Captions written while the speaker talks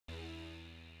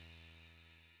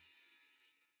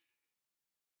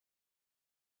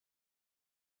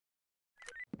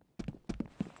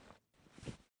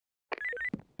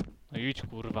idź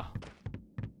kurwa.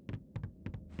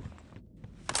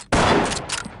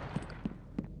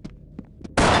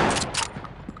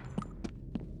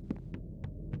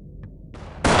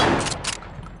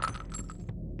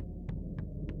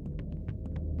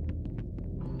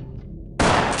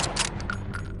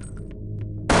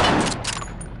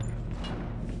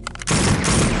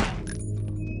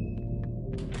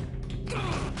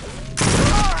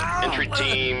 Entry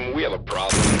team, we have a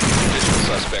problem.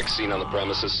 Additional suspects seen on the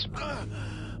premises.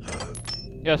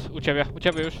 Jest, u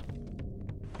ciebie już.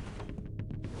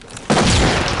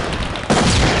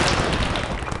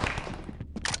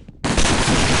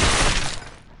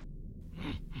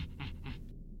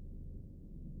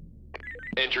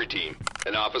 Entry team,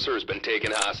 an officer has been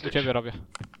taken U hostage. ciebie robię.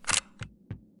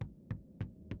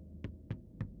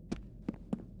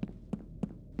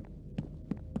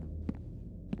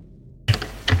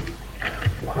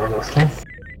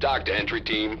 Talk to entry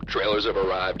team, trailers have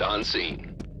arrived on scene.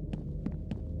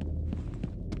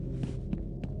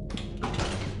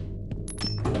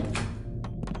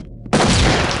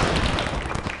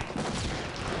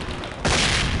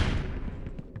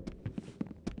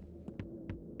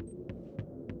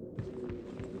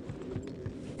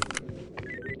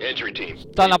 Entry team,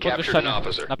 Ta na they've captured an podwyższenie.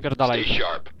 officer. Napierdalaj. Stay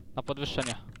sharp. Na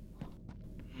podwyższenie.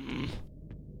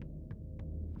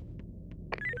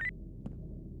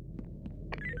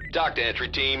 Talk to entry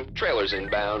team, trailers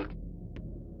inbound.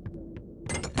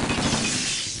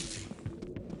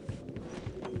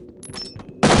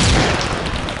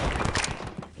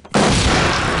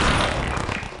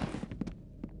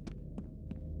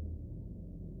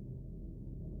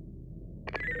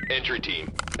 Entry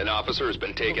team, an officer has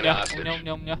been taken hostage.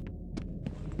 U mnie.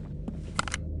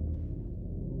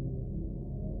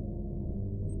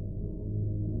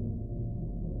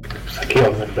 Taki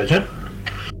odwyk będzie?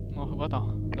 No chyba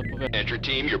to. Dopowiedz. Entry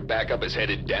team, your backup is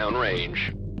headed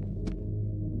downrange.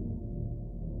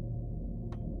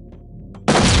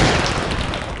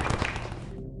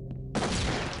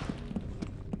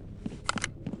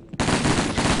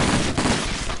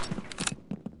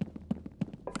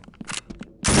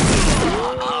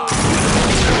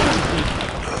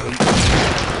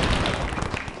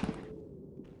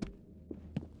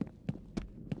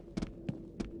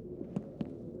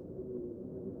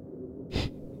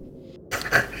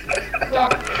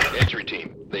 Entry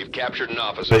team, they've captured an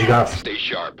officer. Weź gaz. Stay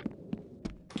sharp.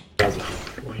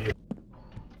 Gazów.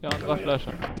 Ja mam 2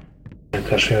 flesze. Ja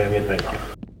też miałem jednego.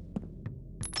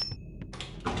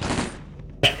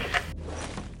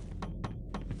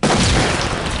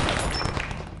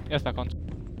 Jest na końcu.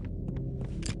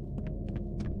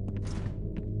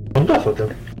 On dostał ten.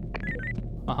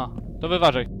 Aha, to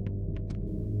wyważaj.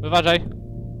 Wyważaj.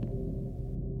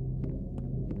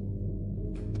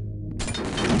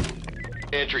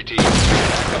 Entry team, your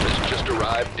backup has just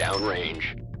arrived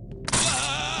downrange.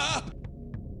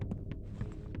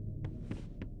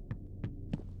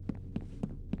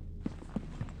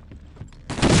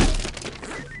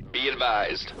 Be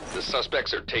advised, the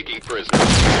suspects are taking prisoners.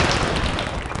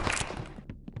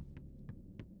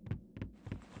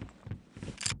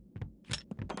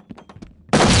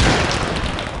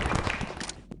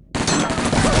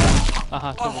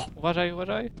 Aha, tu.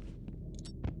 Uważaj.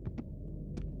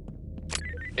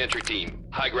 Entry team,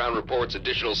 high ground reports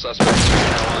additional suspects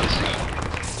are now on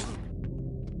scene.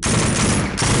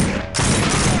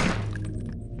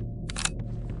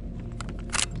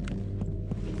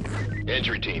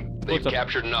 Entry team, they've What's up?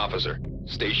 captured an officer.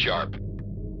 Stay sharp.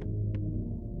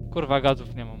 Kurwa,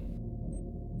 gazów nie mam.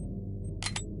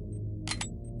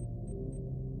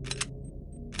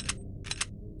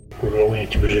 Kurwa, umie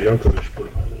ci wyżywiał, to już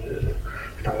kurwa.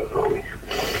 Stałe chuj.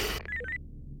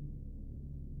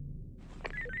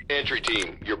 Entry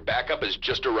team, your backup has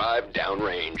just arrived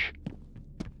downrange.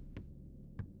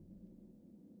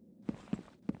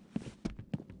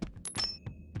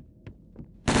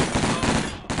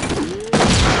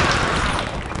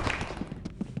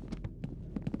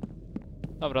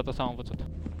 Dobra, to samo co to.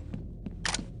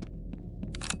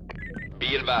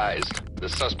 Be advised, the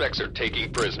suspects are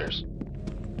taking prisoners.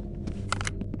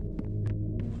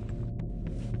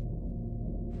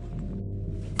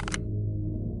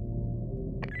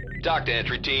 Talk to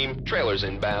entry team, trailers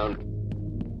inbound.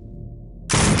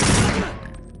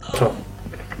 Co?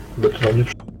 Betonownie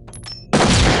przy...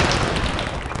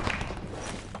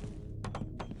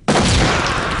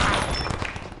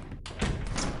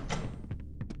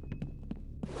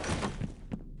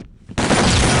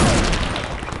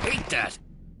 Hate that.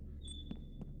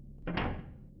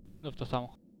 Znów to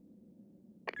samo.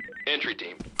 Entry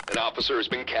team, an officer has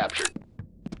been captured.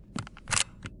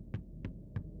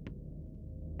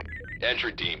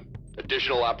 Entry team,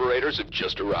 Additional operators have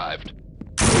just arrived.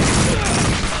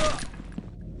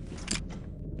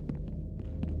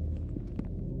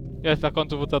 Jest na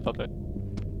końcu WC ty.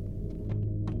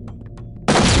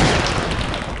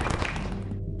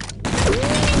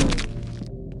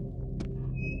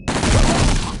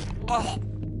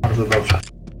 Bardzo dobrze.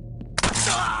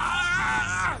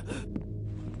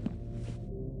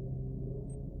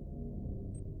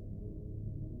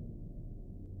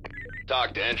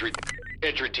 Talk to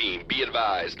entry team. Be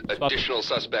advised. Additional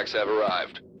suspects have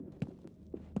arrived.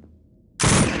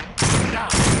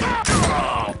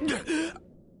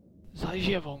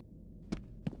 Zaziewą.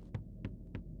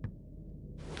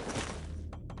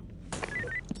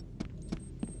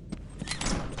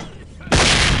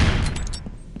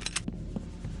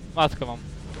 Maskę mam.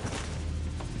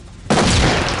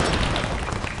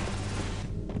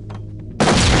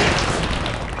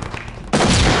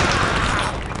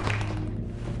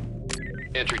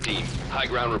 Entry team. High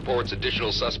ground reports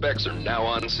additional suspects are now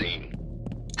on scene.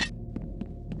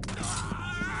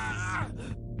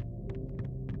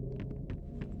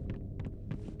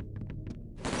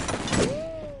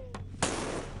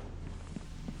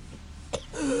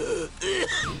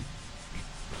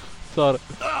 Sorry.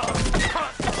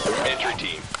 Entry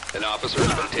team. An officer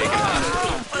has been taken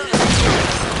hostage.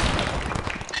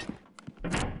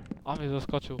 A mnie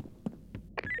zaskoczył.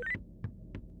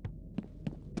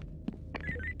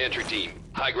 Entry team.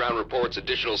 High ground reports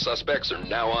additional suspects are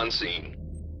now on scene.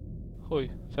 Chuj,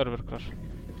 serwer crash.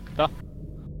 Ta?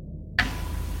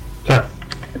 Tak.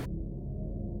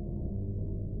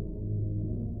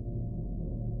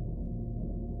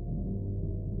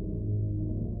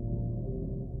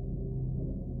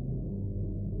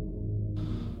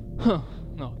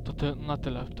 No, to na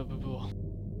tyle to by było.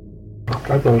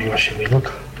 Tak, to już 8 minut.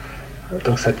 W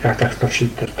tych setkach tak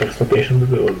 150 by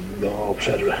było do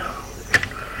przerwy.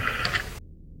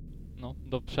 No,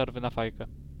 do przerwy na fajkę.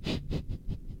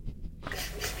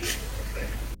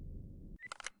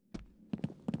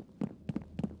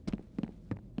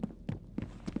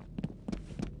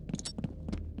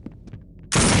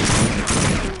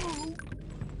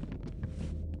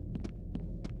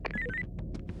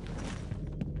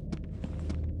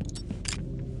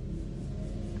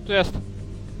 Tu jest.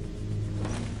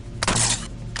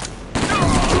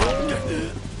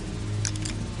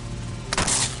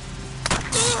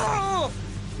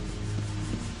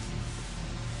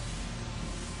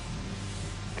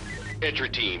 Entry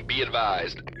team, be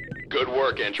advised. Good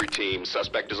work, entry team.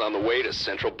 Suspect is on the way to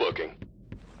central booking.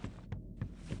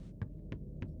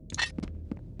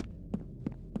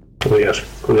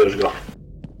 Kulujesz go.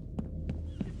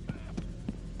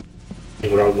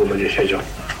 W rogu będzie siedział.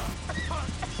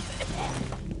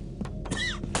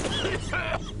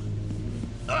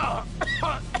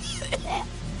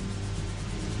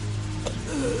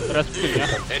 Teraz pilnie.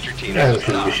 Entry team, Yeah, this is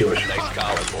that's Tom. what we Nice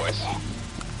collar, boys.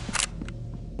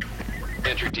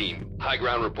 Entry team, high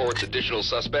ground reports additional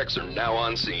suspects are now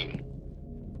on scene.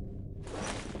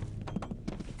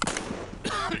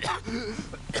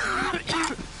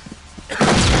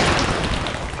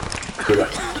 Chyba.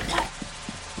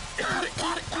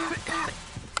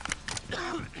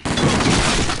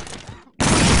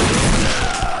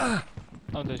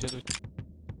 Tam też jedu.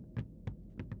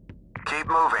 Keep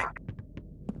moving.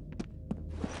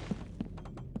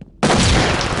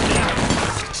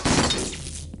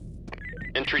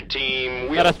 Entry team,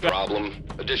 we have a Teraz problem.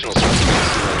 Additional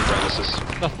suspects on the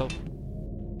premises. Dostał.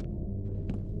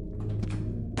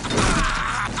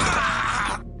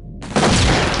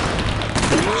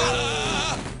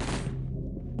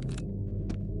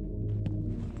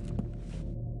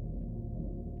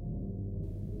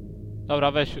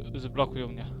 Dobra, weź, zblokuj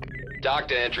mnie. Talk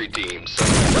to entry team.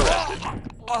 Suspect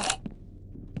arrested.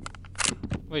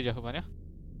 Wyjdzie chyba, nie?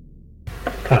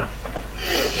 Tak.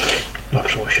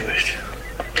 Dobrze musi wyjść.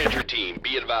 Entry team, be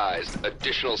advised.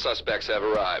 Additional suspects have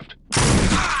arrived.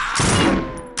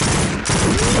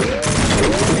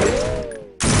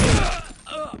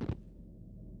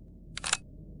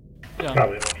 Ja.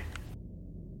 Prawie mam.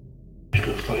 Gdzieś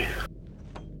tu stoi.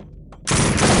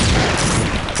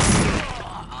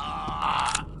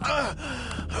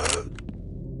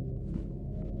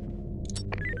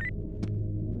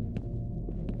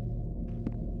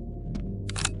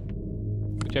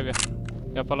 U ciebie.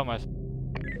 Ja paloma jest.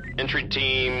 Entry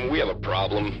team, we have a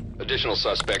problem. Additional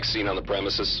suspects seen on the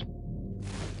premises.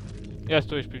 Jest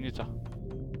tu już piwnica.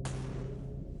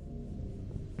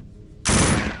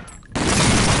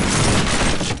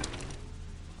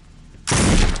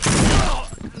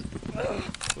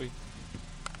 Uj.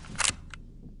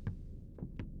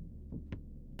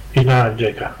 I na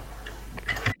Jake'a.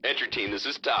 Entry Entry team, this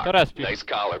is Doc. To respi. Nice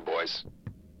collar, boys.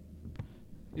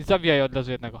 I zabijaj od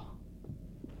razu jednego.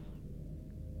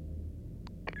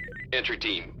 Entry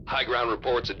team, high ground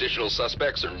reports additional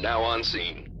suspects are now on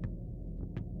scene.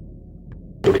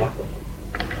 Kurwa.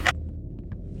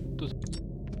 Tu.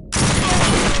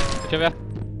 U ciebie?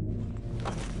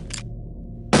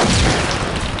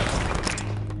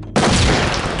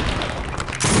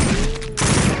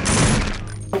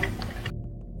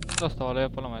 Dostał, ale ja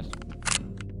poloma jest.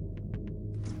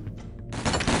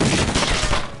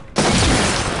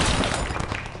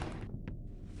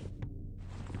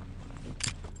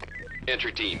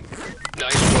 Entry team,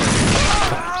 nice work.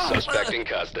 Suspect in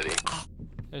custody.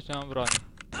 Jeszcze nie mam broni.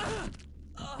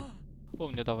 U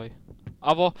mnie dawaj.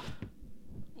 Albo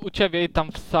u ciebie i tam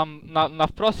na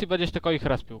wprost i będziesz tylko ich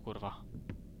respił, kurwa.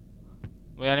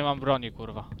 Bo ja nie mam broni,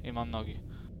 kurwa. I mam nogi.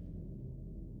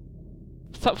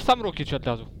 W sam ruki ci od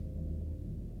razu.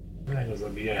 Ja go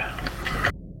zabiję.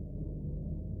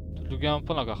 Tu drugie mam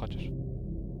po nogach chociaż.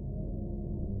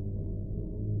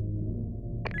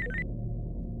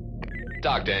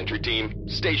 Doc to entry team,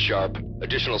 stay sharp.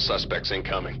 Additional suspects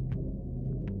incoming.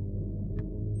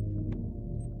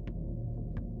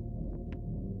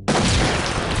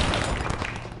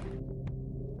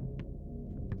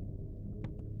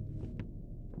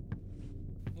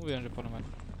 Mówiłem, że poloma.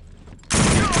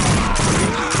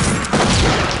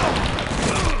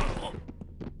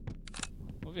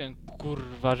 Mówiłem,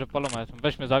 kurwa, że poloma jest.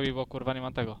 Weź mnie zabij, bo kurwa nie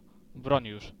mam tego. Broni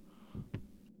już.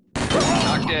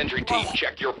 Doc to entry team,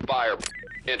 check your fire.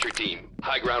 Entry team,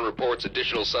 high ground reports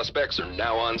additional suspects are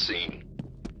now on scene.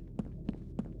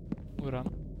 Góra.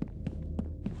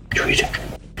 Tu idzie.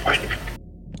 Właśnie.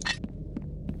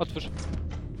 Otwórz.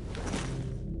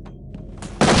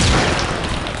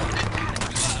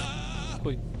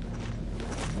 Chuj.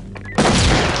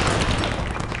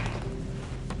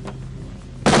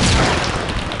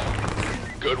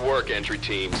 Good work, entry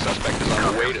team. Suspect is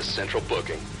on the way to central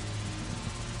booking.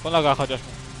 Po nogach chociaż mu.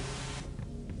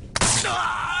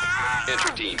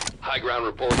 Entry team, high ground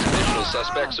reports additional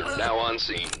suspects are now on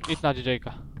scene. Idź na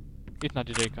DJ-ka. Idź na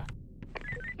DJ-ka.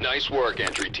 Nice work,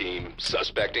 entry team.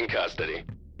 Suspect in custody.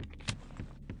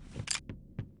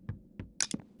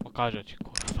 Pokażę ci,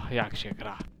 kurwa, jak się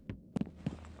gra.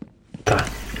 Tak.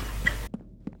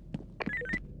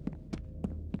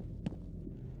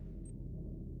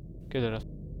 Kiedy raz?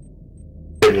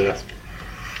 Jeden raz.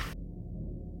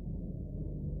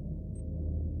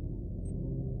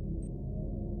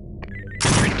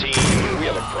 Entry team, we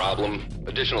have a problem.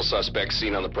 Additional suspects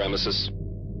seen on the premises.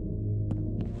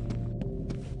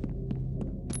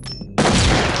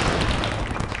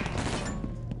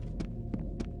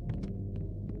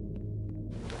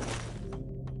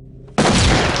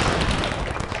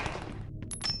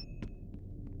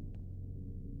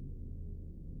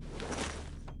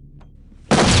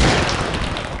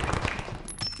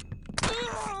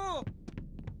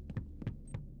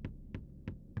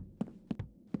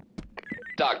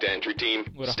 Doc to entry team,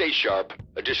 Góra. stay sharp.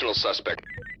 Additional suspect.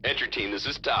 Entry team, this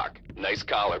is Doc. Nice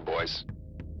collar, boys.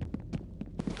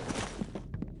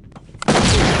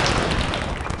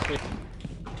 Chuj.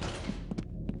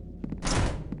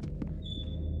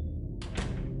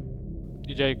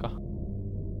 DJ-ka.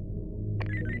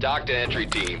 Doc to entry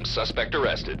team, suspect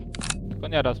arrested. Tylko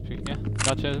nie raz pich, nie?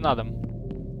 Znaczy z nadem.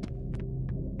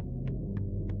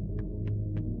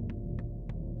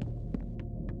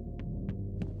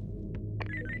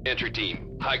 Entry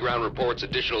team, high ground reports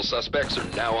additional suspects are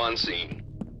now on scene.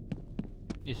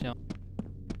 Nic nie.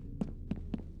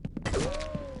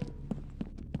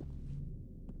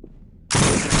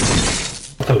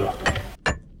 Dobra.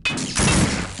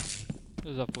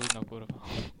 Za późno, kurwa.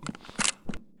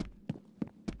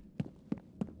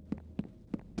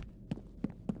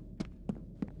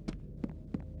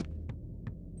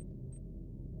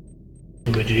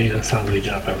 Będzie jeden sam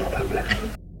wyjdzie na pewno wtedy.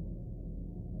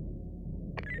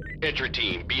 Entry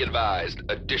team, be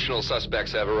advised. Additional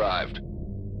suspects have arrived.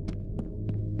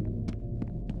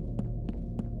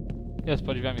 Jest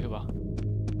pod drzwiami chyba.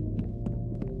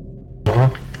 No.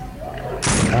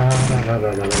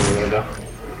 Da.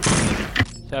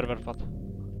 Serwer padł.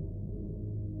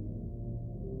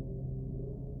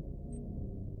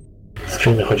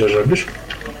 Screeny chociaż robisz?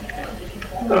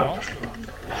 No.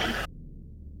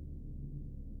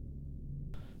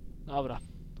 Dobra,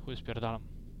 chuj spierdalam.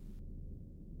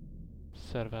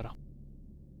 Z serwera.